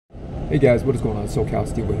Hey guys, what is going on? SoCal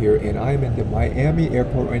Steve here, and I am in the Miami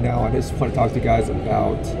airport right now. I just want to talk to you guys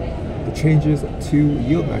about the changes to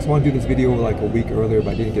Yieldmax. I want to do this video like a week earlier, but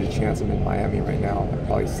I didn't get a chance. I'm in Miami right now. I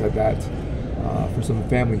probably said that for some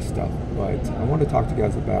family stuff, but I want to talk to you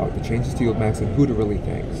guys about the changes to Yieldmax and who to really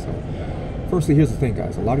thank. So, firstly, here's the thing,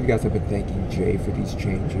 guys. A lot of you guys have been thanking Jay for these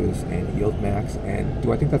changes and Yieldmax, and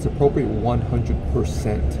do I think that's appropriate?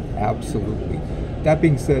 100%, absolutely. That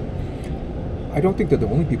being said, I don't think they're the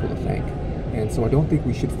only people to thank, and so I don't think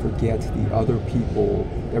we should forget the other people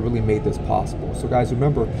that really made this possible. So guys,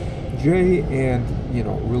 remember, Jay and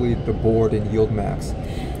really the board and Yieldmax,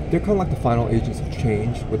 they're kind of like the final agents of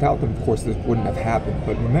change. Without them, of course, this wouldn't have happened.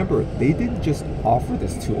 But remember, they didn't just offer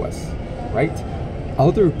this to us, right?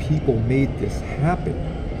 Other people made this happen.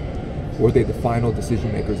 Were they the final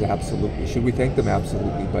decision makers? Absolutely. Should we thank them?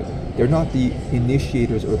 Absolutely. But they're not the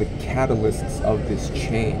initiators or the catalysts of this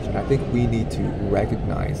change. And I think we need to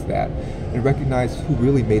recognize that and recognize who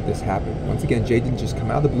really made this happen. Once again, Jay didn't just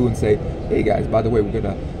come out of the blue and say, hey guys, by the way, we're going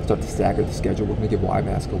to start to stagger the schedule. We're going to give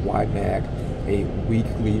YMAX or YMAG a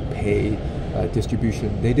weekly pay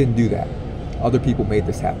distribution. They didn't do that. Other people made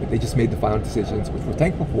this happen. They just made the final decisions, which we're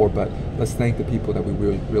thankful for, but let's thank the people that we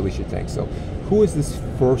really should thank. So who is this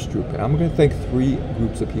first group? And I'm going to thank three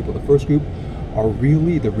groups of people. The first group are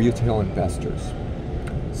really the retail investors.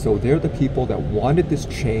 So they're the people that wanted this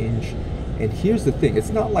change. And here's the thing,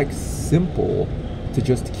 it's not like simple to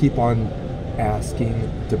just keep on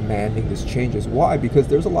asking, demanding this changes. Why? Because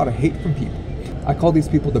there's a lot of hate from people. I call these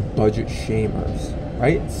people the budget shamers.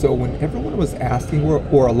 Right? So when everyone was asking,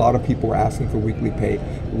 or a lot of people were asking for weekly pay,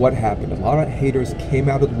 what happened? A lot of haters came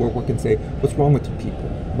out of the woodwork and say, what's wrong with you people?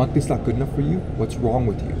 Monthly's not good enough for you? What's wrong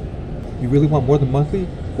with you? You really want more than monthly?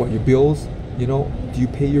 What, your bills? Do you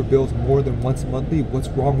pay your bills more than once monthly? What's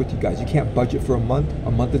wrong with you guys? You can't budget for a month. A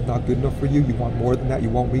month is not good enough for you. You want more than that. You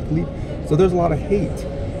want weekly. So there's a lot of hate.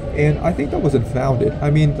 And I think that was unfounded. I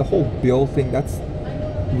mean, the whole bill thing, that's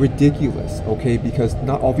ridiculous, okay? Because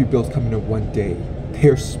not all of your bills come in one day.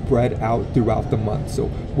 They're spread out throughout the month. So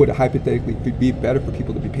would it hypothetically be better for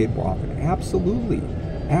people to be paid more often? Absolutely,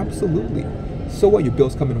 absolutely. So what, your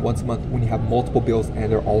bills come in once a month when you have multiple bills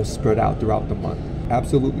and they're all spread out throughout the month?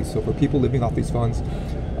 Absolutely. So for people living off these funds,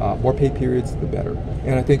 more pay periods, the better.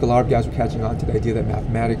 And I think a lot of guys are catching on to the idea that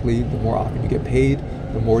mathematically, the more often you get paid,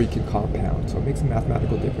 the more you can compound. So it makes a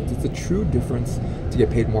mathematical difference. It's a true difference to get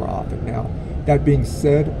paid more often. Now, that being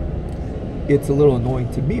said, it's a little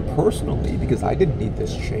annoying to me personally because I didn't need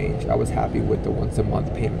this change. I was happy with the once a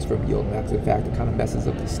month payments from Yieldmax. In fact, it kind of messes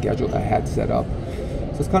up the schedule that I had set up.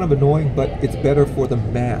 So it's kind of annoying, but it's better for the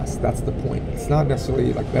mass. That's the point. It's not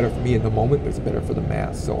necessarily like better for me in the moment, but it's better for the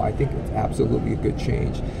mass. So I think it's absolutely a good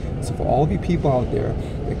change. So for all of you people out there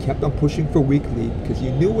that kept on pushing for weekly because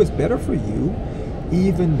you knew it was better for you,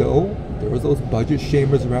 even though there was those budget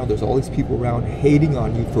shamers around, there's all these people around hating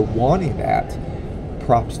on you for wanting that,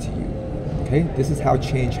 props to you. Okay? This is how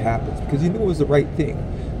change happens because you knew it was the right thing.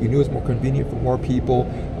 You knew it was more convenient for more people.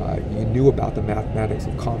 You knew about the mathematics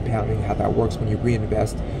of compounding, how that works when you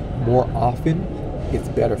reinvest more often. It's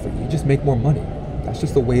better for you. You just make more money. That's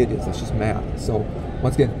just the way it is. That's just math. So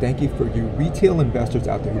once again, thank you for you retail investors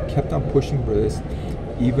out there who kept on pushing for this,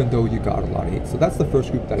 even though you got a lot of hate. So that's the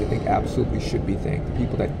first group that I think absolutely should be thanked. The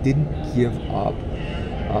people that didn't give up.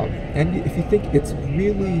 And if you think it's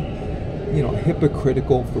really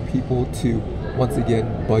hypocritical for people to, once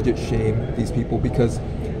again, budget shame these people, because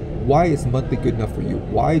why is monthly good enough for you?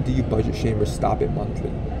 Why do you budget shamers stop at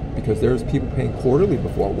monthly? Because there's people paying quarterly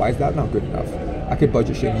before. Why is that not good enough? I could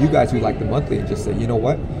budget shame you guys who like the monthly and just say, you know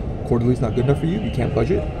what? Quarterly is not good enough for you. You can't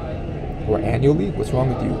budget. Or annually, what's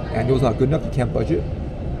wrong with you? Annual is not good enough. You can't budget.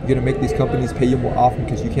 You're gonna make these companies pay you more often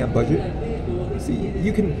because you can't budget. See,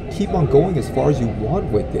 you can keep on going as far as you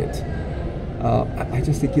want with it. I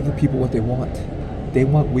just say give the people what they want. They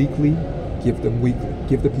want weekly, give them weekly.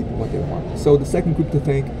 Give the people what they want. So the second group to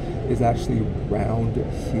thank is actually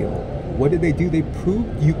Roundhill. What did they do? They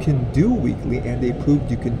proved you can do weekly, and they proved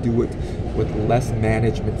you can do it with less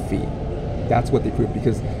management fee. That's what they proved,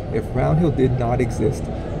 because if Roundhill did not exist,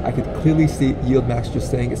 I could clearly see Yieldmax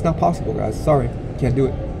just saying, it's not possible, guys. Sorry, can't do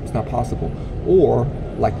it. It's not possible. Or,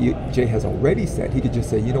 like Jay has already said, he could just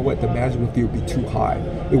say, you know what, the management fee would be too high.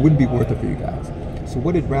 It wouldn't be worth it for you guys. So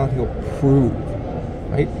what did Roundhill prove,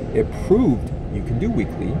 right? It proved you can do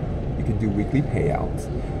weekly, you can do weekly payouts.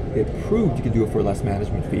 It proved you can do it for less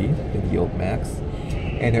management fee than Yieldmax.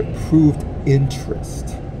 And it proved interest.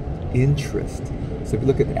 So if you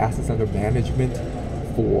look at the assets under management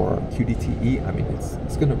for QDTE, I mean,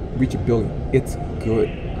 it's gonna reach $1 billion. It's good.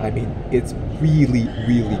 I mean, it's really,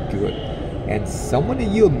 really good. And someone at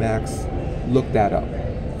Yieldmax looked that up.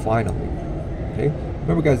 finally. Okay,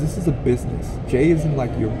 remember guys, this is a business. Jay isn't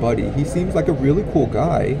like your buddy. He seems like a really cool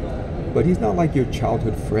guy, but he's not like your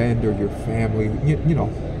childhood friend or your family. You know,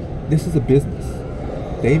 this is a business.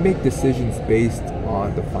 They make decisions based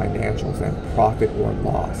on the financials and profit or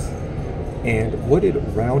loss. And what did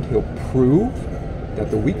Roundhill prove? That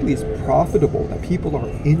the weekly is profitable, that people are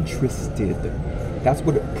interested. That's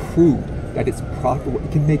what it proved, that it's profitable, it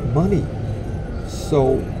can make money.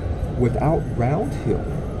 So without Roundhill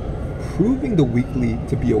proving the weekly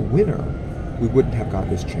to be a winner, we wouldn't have gotten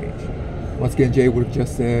this change. Once again, Jay would have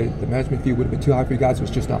just said the management fee would have been too high for you guys. It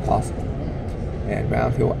was just not possible. And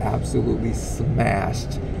Roundhill absolutely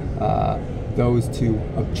smashed those two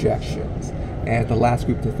objections. And the last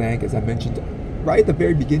group to thank, as I mentioned right at the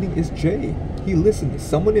very beginning, is Jay. He listened.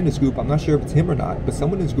 Someone in his group, I'm not sure if it's him or not, but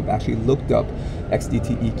someone in his group actually looked up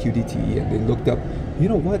XDTE, QDTE, and they looked up, you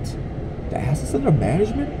know what, the assets under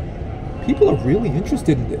management, people are really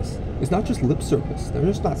interested in this. It's not just lip service. They're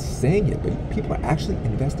just not saying it, but people are actually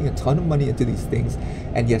investing a ton of money into these things.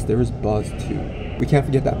 And yes, there is buzz too. We can't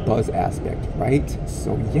forget that buzz aspect, right?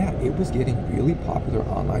 So yeah, it was getting really popular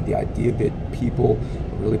online. The idea of it, people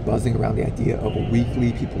were really buzzing around the idea of a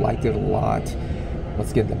weekly. People liked it a lot.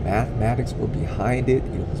 Once again, the mathematics were behind it.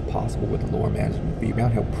 It was possible with the lower management fee.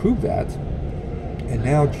 Roundhill proved that. And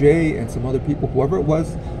now Jay and some other people, whoever it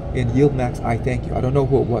was in Yieldmax, I thank you. I don't know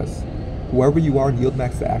who it was. Whoever you are in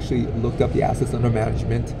Yieldmax that actually looked up the assets under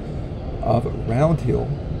management of Roundhill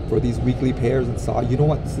for these weekly pairs and saw, you know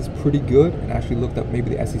what, this is pretty good, and actually looked up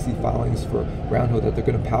maybe the SEC filings for Roundhill that they're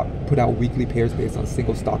going to put out weekly pairs based on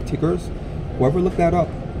single stock tickers. Whoever looked that up,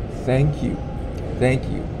 thank you. Thank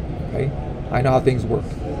you. Okay? I know how things work.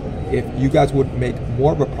 If you guys would make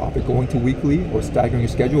more of a profit going to weekly or staggering your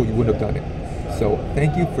schedule, you wouldn't have done it. So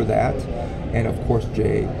thank you for that. And of course,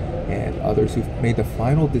 Jay and others who've made the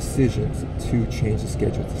final decisions to change the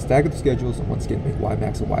schedule, to stagger the schedules, and once again make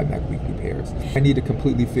YMAX and YMAG weekly pairs. I need to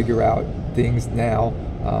completely figure out things now.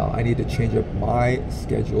 I need to change up my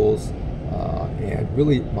schedules and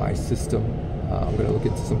really my system. I'm going to look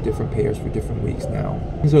into some different pairs for different weeks now.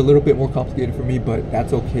 Things are a little bit more complicated for me, but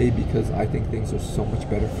that's okay because I think things are so much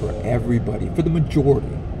better for everybody, for the majority.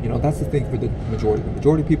 You know, that's the thing for the majority. The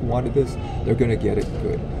majority of people wanted this, they're going to get it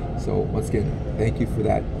good. So once again, thank you for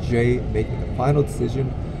that, Jay, making the final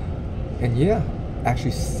decision. And yeah,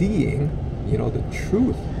 actually seeing, you know, the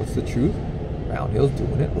truth. What's the truth? Roundhill's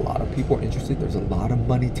doing it. A lot of people are interested. There's a lot of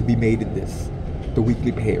money to be made in this. The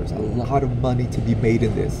weekly pairs, a lot of money to be made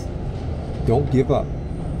in this. Don't give up,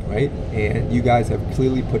 right? And you guys have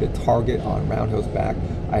clearly put a target on Roundhill's back.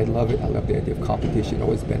 I love it. I love the idea of competition. It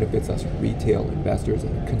always benefits us retail investors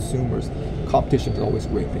and consumers. Competition is always a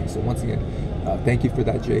great thing. So once again, thank you for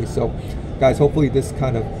that, Jay. So guys, hopefully this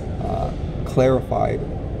kind of clarified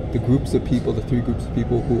the groups of people, the three groups of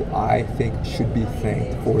people who I think should be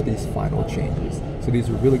thanked for these final changes. So these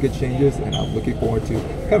are really good changes, and I'm looking forward to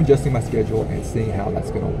kind of adjusting my schedule and seeing how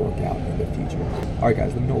that's going to work out in the future. All right,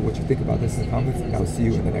 guys, let me know what you think about this in the comments, and I'll see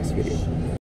you in the next video.